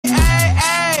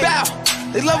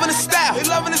They loving the style, they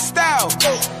loving the style.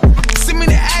 Send me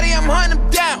the Addy, I'm hunting them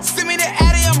down. Send me the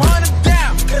Addy, I'm hunting them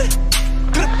down.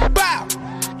 Bow.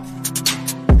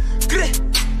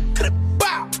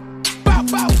 Bow. Bow,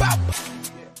 bow, bow.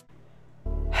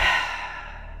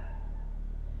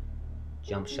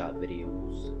 Jump shot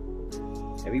videos.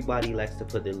 Everybody likes to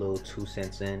put their little 2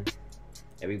 cents in.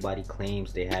 Everybody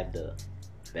claims they have the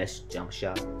best jump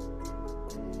shot.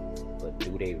 But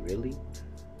do they really?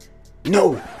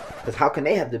 No! Because how can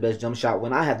they have the best jump shot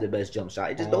when I have the best jump shot?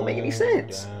 It just don't make any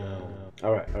sense.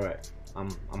 Alright.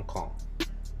 I'm calm.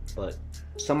 But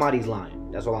somebody's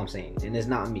lying. That's all I'm saying. And it's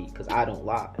not me, because I don't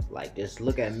lie. Like, just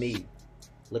look at me.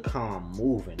 Look how I'm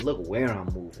moving. Look where I'm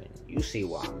moving. You see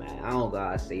where I'm at. I don't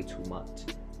gotta say too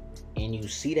much. And you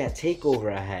see that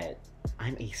takeover I had.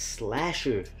 I'm a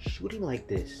slasher shooting like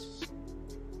this.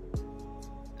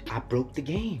 I broke the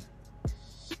game.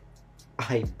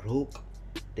 I broke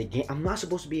the game. I'm not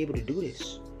supposed to be able to do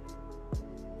this.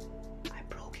 I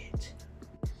broke it.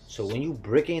 So when you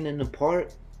break in the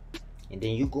part, and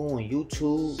then you go on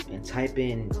YouTube and type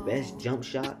in best jump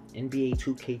shot NBA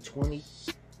 2K20,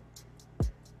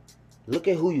 look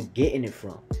at who you getting it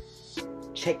from.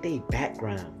 Check their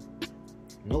background.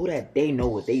 Know that they know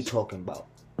what they talking about.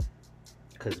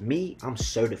 Cause me, I'm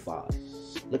certified.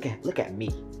 Look at me.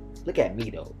 Look at me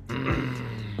though.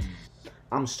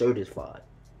 I'm certified.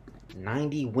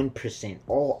 91%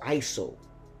 all ISO.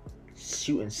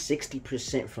 Shooting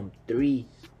 60% from 3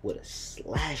 with a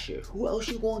slasher. Who else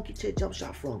you gonna get your jump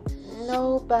shot from?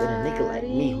 Nobody. But a nigga like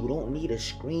me who don't need a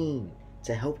screen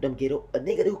to help them get up. A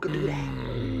nigga who can do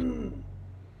that.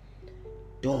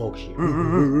 Dog shit.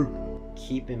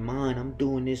 Keep in mind, I'm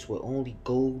doing this with only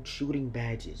gold shooting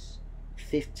badges.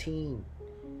 15.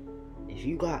 If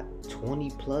you got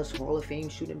 20 plus Hall of Fame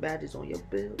shooting badges on your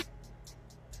build,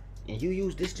 and you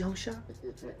use this jump shot,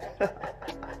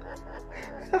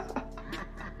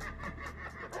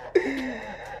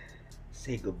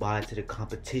 say goodbye to the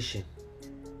competition.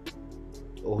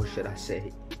 Or should I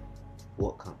say,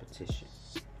 what competition?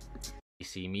 You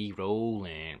see me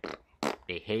rolling,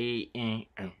 they hating,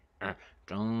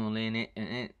 trolling it,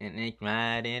 and it's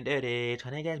riding dirty,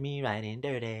 trying to get me riding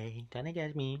dirty, trying to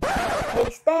get me. Hey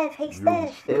Steph,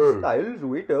 Styles,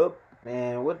 wake up.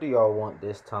 Man, what do y'all want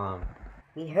this time?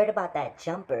 we heard about that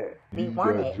jumper. We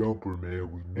want it. Jumper, man.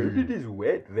 We Maybe need it is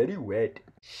wet, very wet.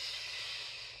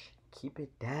 Shh, keep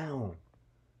it down.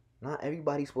 Not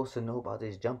everybody's supposed to know about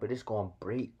this jumper. This gonna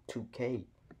break 2K.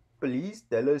 Please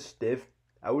tell us, Steph.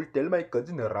 I will tell my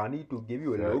cousin Rani to give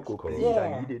you a logo, please. Yeah.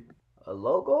 I need it. A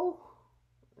logo?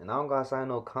 And I don't gotta sign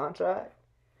no contract?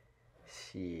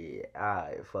 Shit,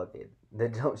 alright, fuck it. The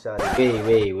jump shot is...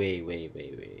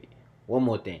 Wait. One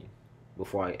more thing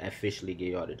before I officially give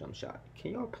y'all the jump shot.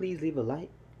 Can y'all please leave a like?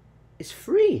 It's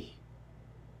free.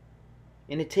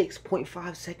 And it takes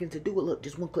 0.5 seconds to do it. Look,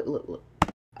 just one click, look.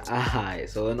 Alright,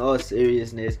 so in all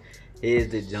seriousness, here's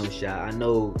the jump shot. I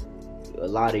know a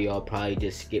lot of y'all probably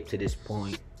just skipped to this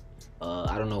point.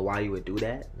 I don't know why you would do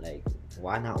that. Like,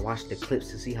 why not watch the clips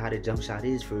to see how the jump shot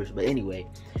is first? But anyway,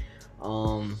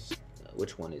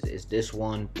 which one is it? It's this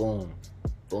one. Boom.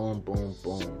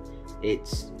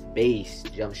 It's base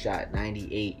jump shot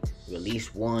 98.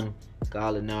 Release 1,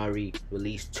 Gallinari.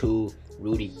 Release 2,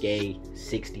 Rudy Gay.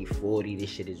 60-40. This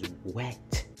shit is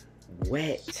wet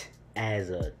as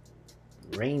a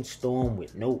rainstorm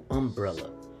with no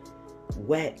umbrella.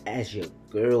 Wet as your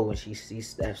girl when she sees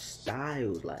Steph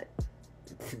Styles. Like,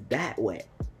 that wet.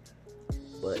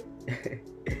 But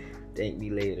thank me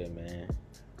later, man.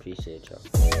 Appreciate y'all.